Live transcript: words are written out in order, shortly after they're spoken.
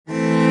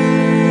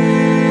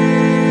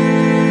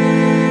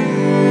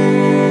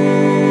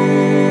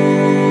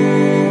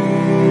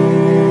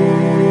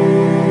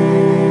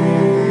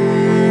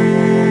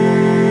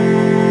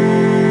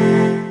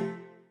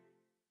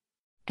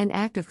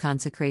act of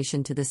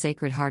consecration to the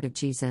Sacred Heart of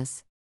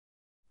Jesus.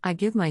 I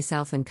give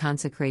myself and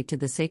consecrate to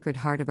the Sacred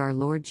Heart of our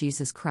Lord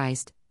Jesus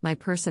Christ, my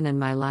person and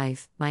my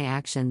life, my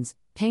actions,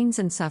 pains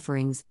and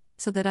sufferings,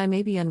 so that I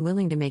may be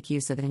unwilling to make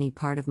use of any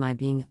part of my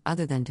being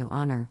other than to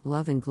honor,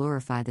 love and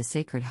glorify the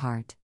Sacred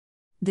Heart.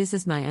 This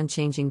is my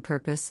unchanging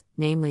purpose,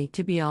 namely,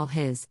 to be all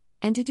His,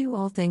 and to do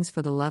all things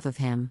for the love of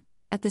Him,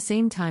 at the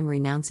same time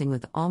renouncing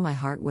with all my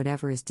heart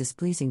whatever is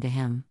displeasing to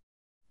Him.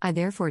 I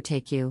therefore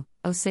take you,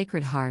 O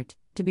Sacred Heart,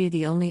 to be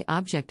the only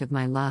object of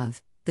my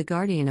love, the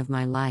guardian of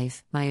my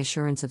life, my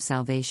assurance of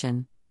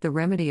salvation, the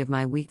remedy of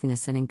my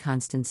weakness and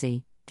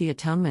inconstancy, the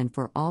atonement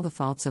for all the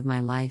faults of my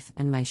life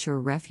and my sure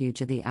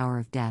refuge at the hour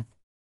of death.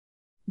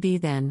 Be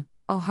then,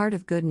 O Heart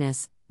of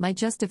goodness, my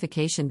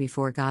justification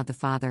before God the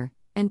Father,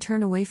 and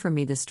turn away from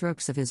me the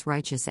strokes of His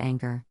righteous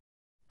anger.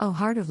 O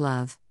Heart of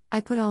love,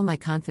 I put all my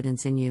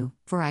confidence in you,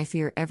 for I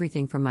fear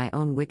everything from my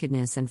own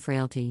wickedness and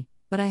frailty,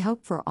 but I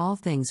hope for all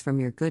things from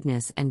your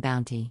goodness and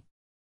bounty.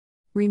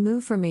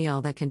 Remove from me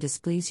all that can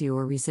displease you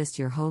or resist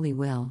your holy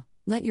will.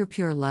 Let your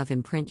pure love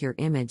imprint your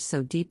image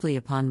so deeply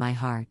upon my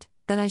heart,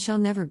 that I shall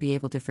never be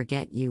able to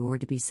forget you or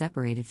to be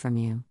separated from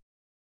you.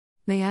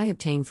 May I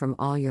obtain from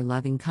all your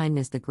loving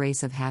kindness the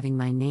grace of having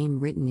my name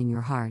written in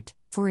your heart,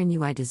 for in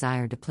you I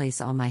desire to place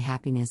all my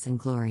happiness and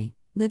glory,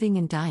 living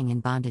and dying in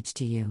bondage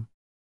to you.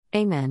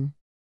 Amen.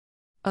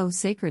 O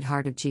Sacred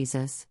Heart of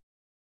Jesus,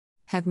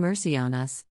 have mercy on us.